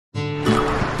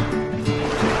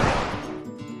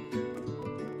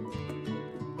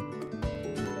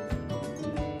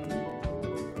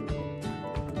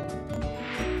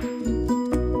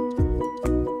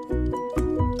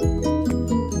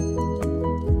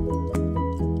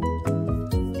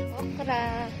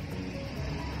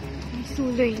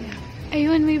Tuloy na.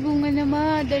 Ayun, may bunga na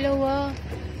ma. Dalawa.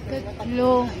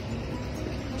 Tatlo.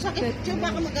 Sakit siya,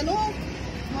 baka magano.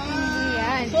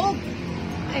 Yan.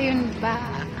 Ayun ba?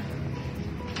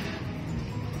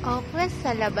 Okra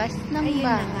sa labas ng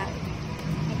bahay.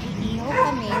 Nag-iihaw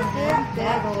kami.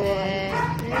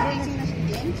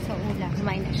 Sa ulam.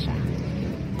 Kumain na siya.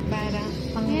 Para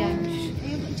pang lunch.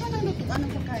 Ayun, siya nang lutuan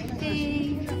ng pagkain.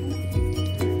 Okay.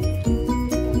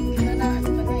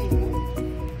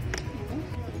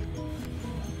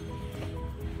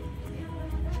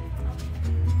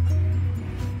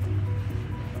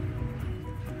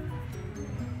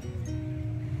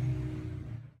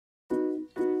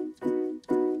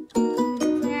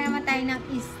 Ng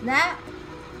isda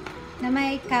na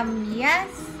may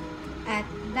kamyas at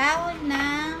daon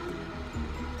ng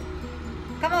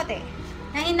kamote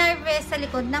na hinarvest sa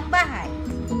likod ng bahay.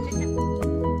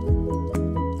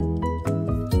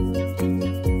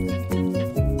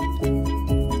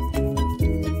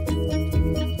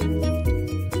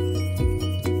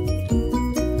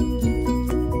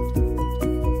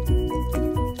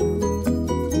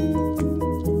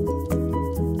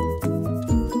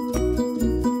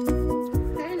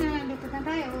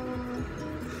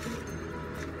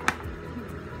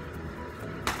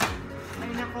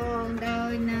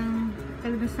 Daon ng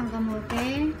talbos ng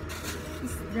kamote,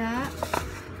 isda,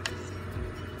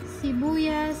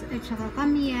 sibuyas at saka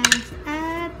kamyas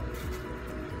at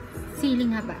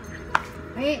siling haba.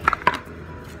 Okay,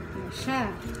 ano siya?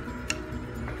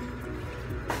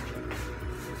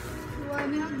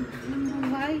 Wanag ng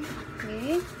buhay.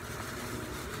 Okay,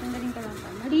 tanggalin ka lang pa.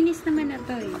 Malinis naman na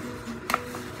ito eh.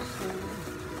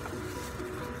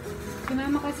 Si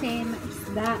mama kasi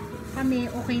maisda. Kami,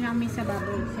 okay na kami sa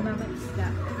baboy. Si mama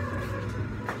isda.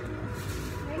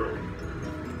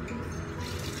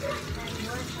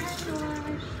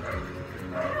 Wash.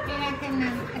 Kailangan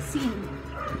ng asin.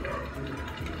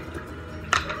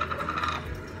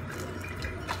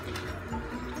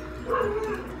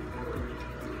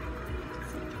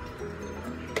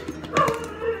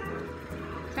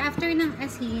 So, after ng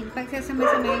asin,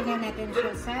 pagsasama-samahin na natin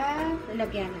siya sa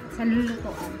lalagyanan, sa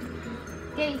lulutuan.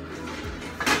 Okay.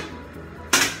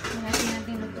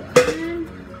 Natin lutuan.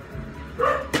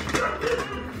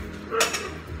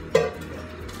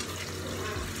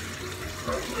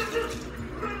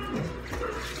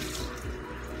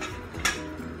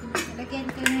 Lagyan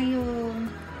ko na yung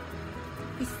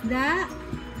isda,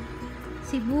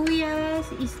 sibuyas,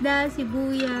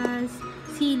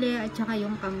 sili at saka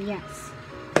yung kamyas.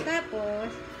 Tapos,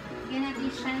 lagyan natin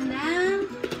siya ng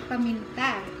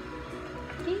paminta.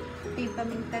 Okay? Ito yung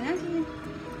paminta natin.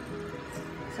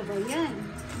 Sabay yan.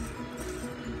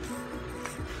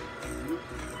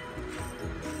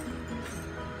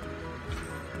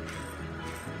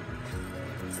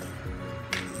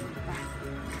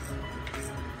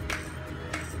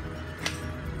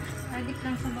 Adik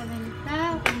lang sa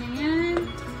paminta. Okay na yan.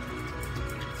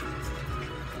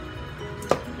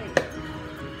 Okay.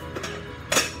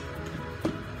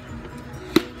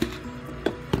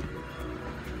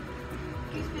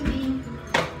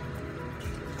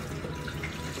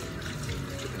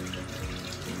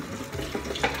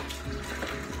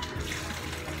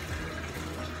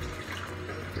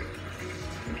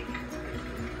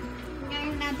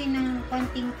 Natin ng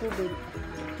konting tubig.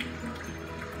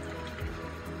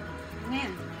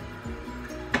 Ayan.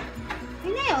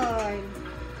 Ayan na yun.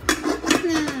 Tapos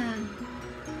na.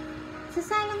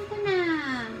 Sasalang ko na.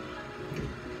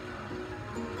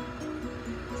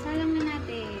 Salang na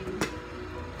natin.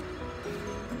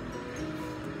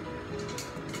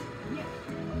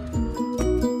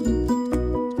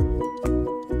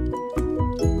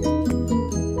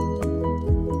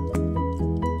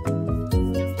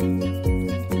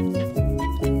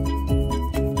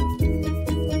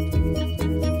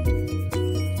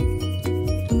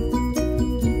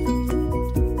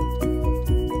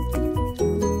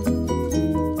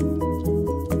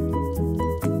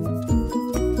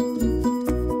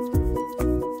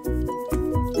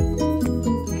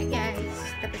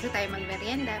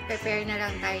 Prepare na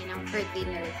lang tayo ng for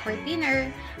dinner. For dinner,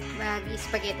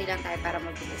 mag-spaghetti lang tayo para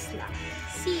mabilis lang.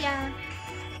 See ya!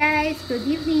 Guys, good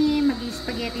evening!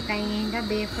 Mag-spaghetti tayo ngayong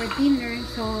gabi for dinner.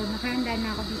 So, nakahanda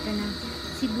na ako dito ng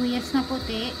sibuyas na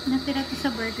puti. Natira to sa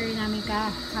burger namin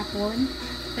kahapon.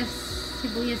 Tapos,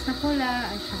 sibuyas na pula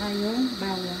at saka yung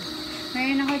bawang.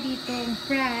 Mayroon ako dito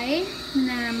fry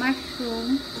na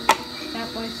mushroom.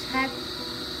 Tapos, hot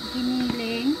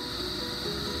giniling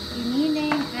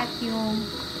at yung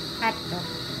hotdog.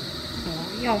 So,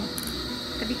 yun.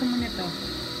 Tabi ko muna to.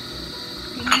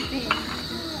 Tingnan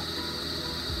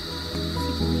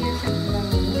sibuyas at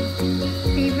bawang.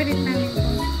 Favorite namin to.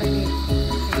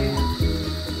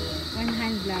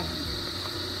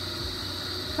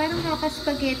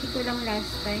 kaka-spaghetti ko lang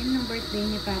last time nung birthday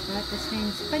ni Papa. Tapos ngayon,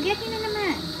 spaghetti na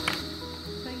naman.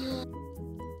 So, yung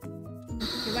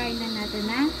iwain na natin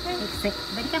na except.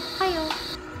 Balikan ko kayo.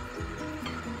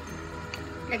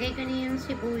 Lagay ko na yung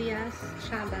sibuyas,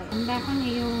 shabaw. Handa ko na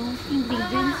yung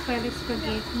ingredients para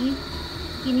spaghetti.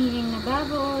 Kiniling na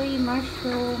baboy,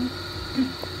 mushroom,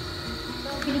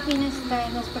 Filipino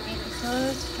style na spaghetti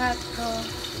sauce, hotdog,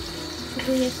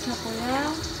 sibuyas na pula,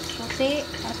 puti,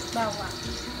 at bawang.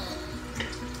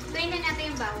 Try na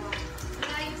natin yung bawang.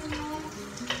 Ayaw mo.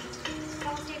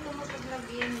 Kasi ito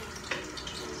mapaglagyan eh.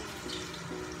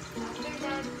 After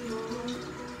that, yung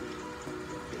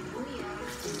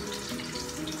sibuyas.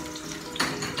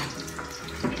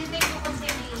 Pinitay ko kasi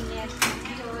mainit.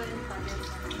 Ngayon, pagod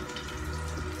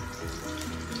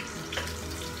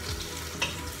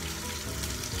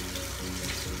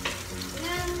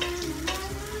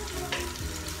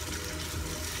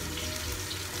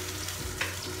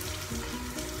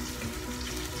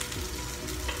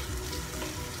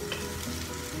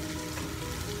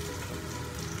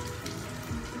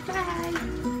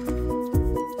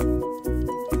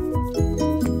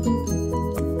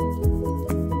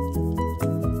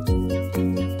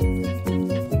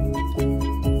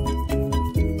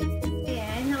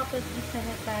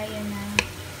na.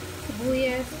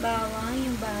 Sibuyas, bawang,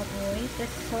 yung baboy,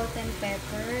 tapos salt and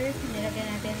pepper. Nilagyan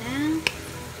natin ng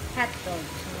hotdog.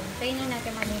 So, tayo na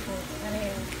natin maluto.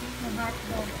 Pareho. Yung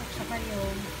hotdog at saka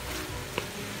yung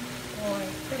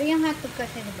pork. Pero yung hotdog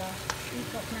kasi, diba,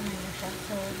 i-cook naman na siya.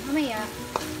 So, mamaya,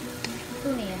 ito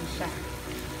na yan siya.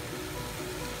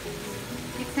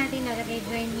 Next natin nalagay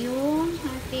dyan yung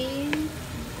ating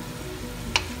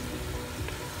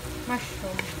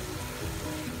mushroom.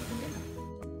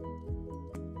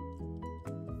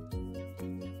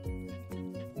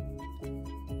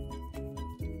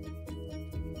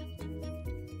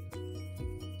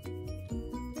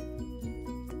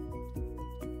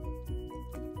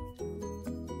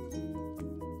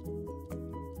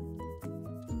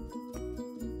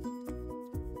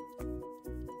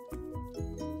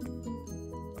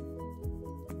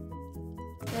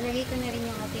 Lalagay ko na rin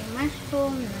yung ating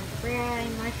mushroom na fry,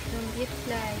 mushroom deep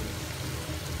slice.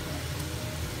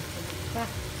 Pa.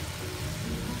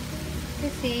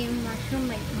 Kasi yung mushroom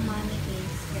may umami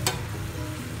taste.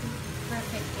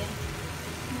 Perfect yan.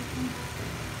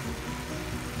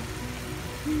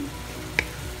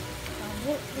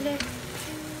 Halo ulit.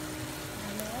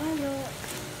 Halo-halo.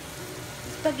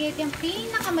 Spaghetti ang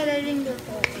pinakamalaling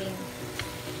lutuin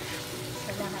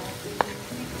sa lahat.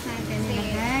 Natin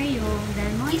nilagay yung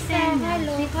dalmoisen,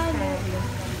 halo.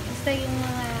 Basta yung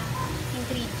mga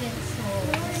ingredients mo,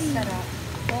 sarap.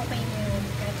 Okay na yun.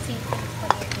 Kahit simple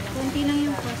spaghetti lang. Kunti lang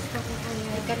yung pasta ko kaya.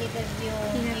 May kalidad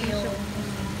yung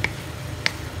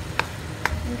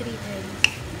ingredients.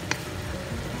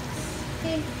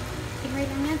 Okay. Simmer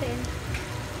lang natin.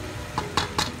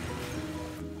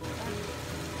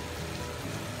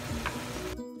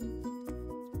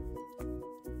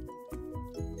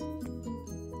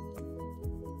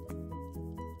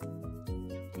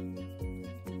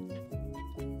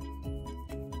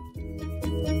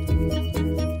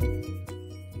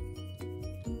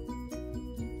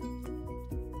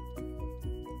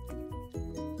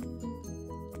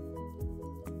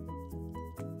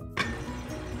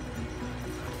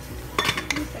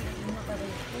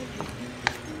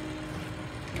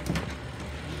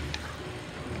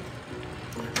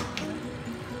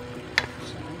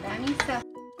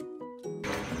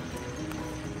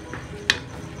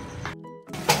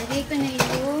 Lagay ko na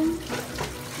yung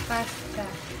pasta.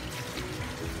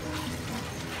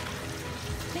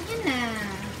 Ganyan na.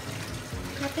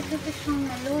 Lapit-lapit siyang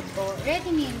maluto.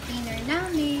 Ready na yung dinner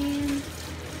namin.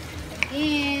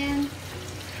 Again.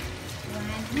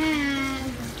 One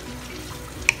hand.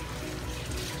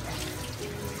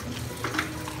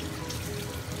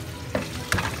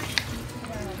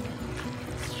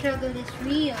 Struggle is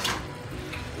real.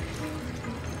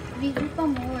 Video pa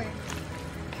more.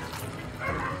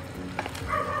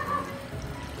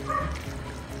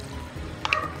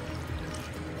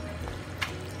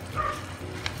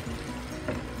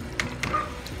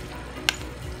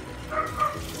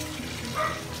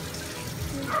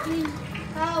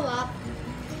 Hawak.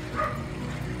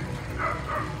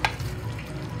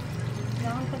 Wala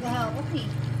akong paghahawak eh.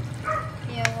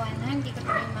 Kaya one hand, hindi ka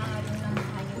tuloy mahalo ng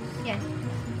ayos. Yan.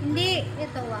 Hindi.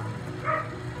 Ito wak.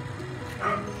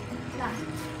 Lang.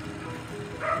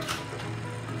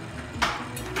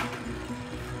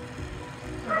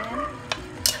 Ayan.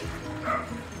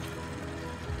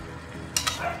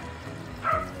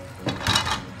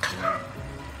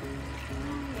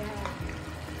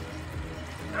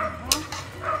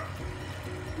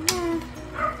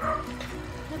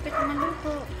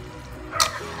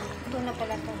 Luto na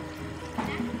pala to.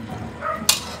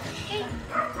 Okay.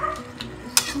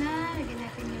 Tapos na, lagyan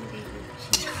natin yung baby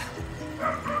cheese.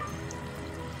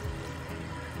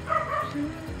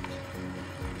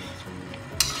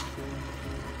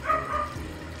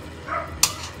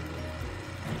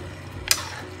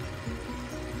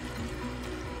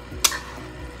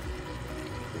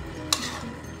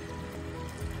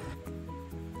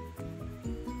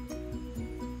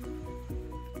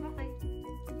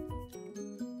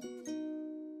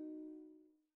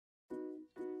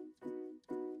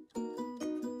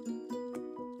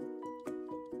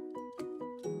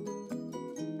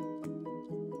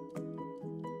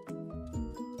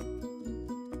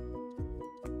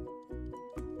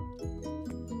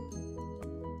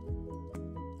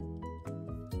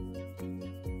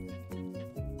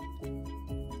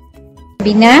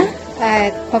 Gabi na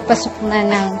at papasok na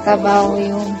ng trabaho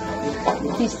yung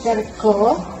sister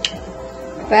ko.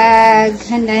 Pag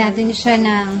handa natin siya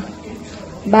ng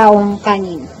bawang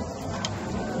kanin.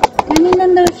 Kanin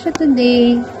lang daw siya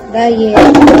today. Diet.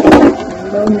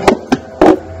 Lunes.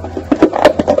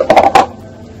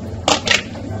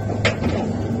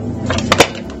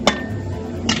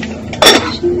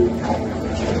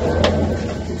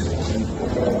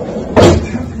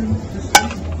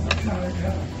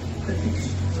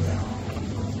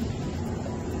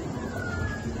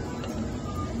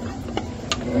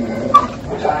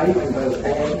 Time and both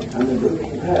egg and the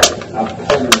moving head are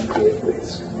permanently at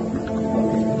risk.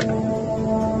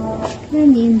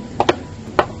 Kanin.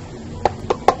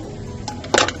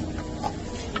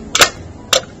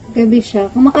 Gabi siya.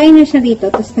 Kumakain na siya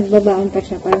dito, tapos nagbabaon pa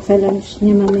siya para sa lunch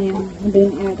niya mamaya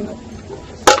madaling araw.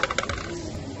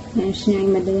 Lunch niya ay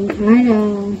madaling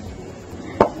araw.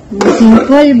 Ang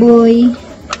call boy.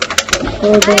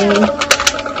 Call boy.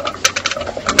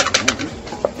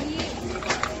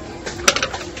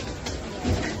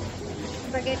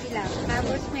 Spaghetti lang.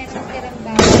 Tapos meron tirang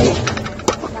baon.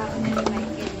 Baon na ni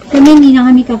Michael. Kami hindi na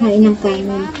kami kakain ng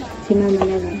kanin. Si mama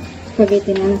na lang.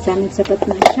 Spaghetti na lang sa amin sapat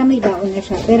na. Siya may baon na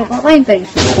siya. Pero kakain pa rin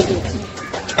siya spaghetti.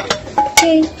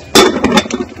 Okay.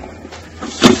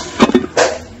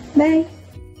 Bye.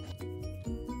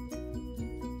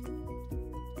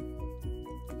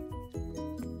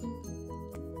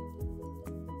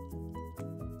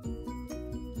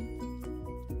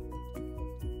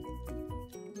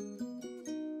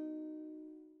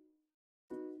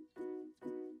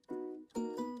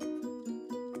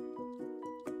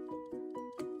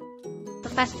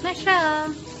 Papasok na siya.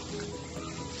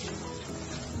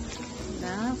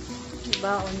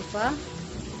 Baon pa.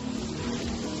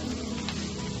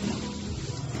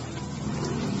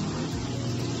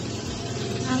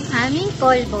 Ang aming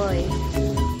call boy.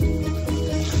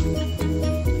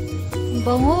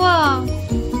 Bango ah.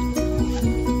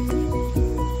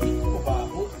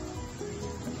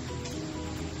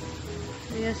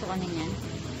 Seryoso ka niyan.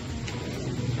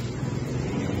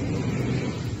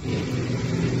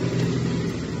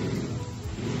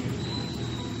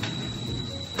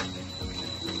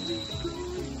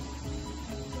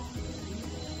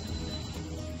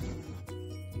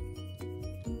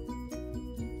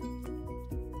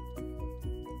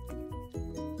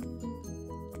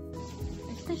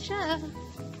 Basta siya.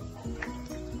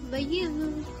 Bayo.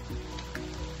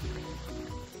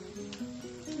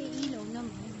 May ilaw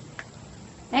naman.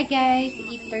 Hi guys,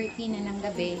 8:30 na ng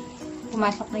gabi.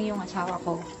 Pumasok na yung asawa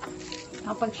ko.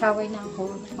 Nakapag-shower na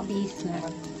ako. Mabihis na.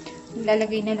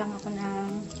 Naglalagay na lang ako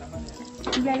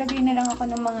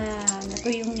ng mga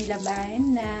natuyong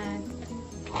nilaban na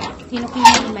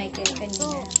kinukuha ni Michael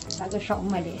kanina bago siya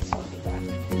umalis. So, diba?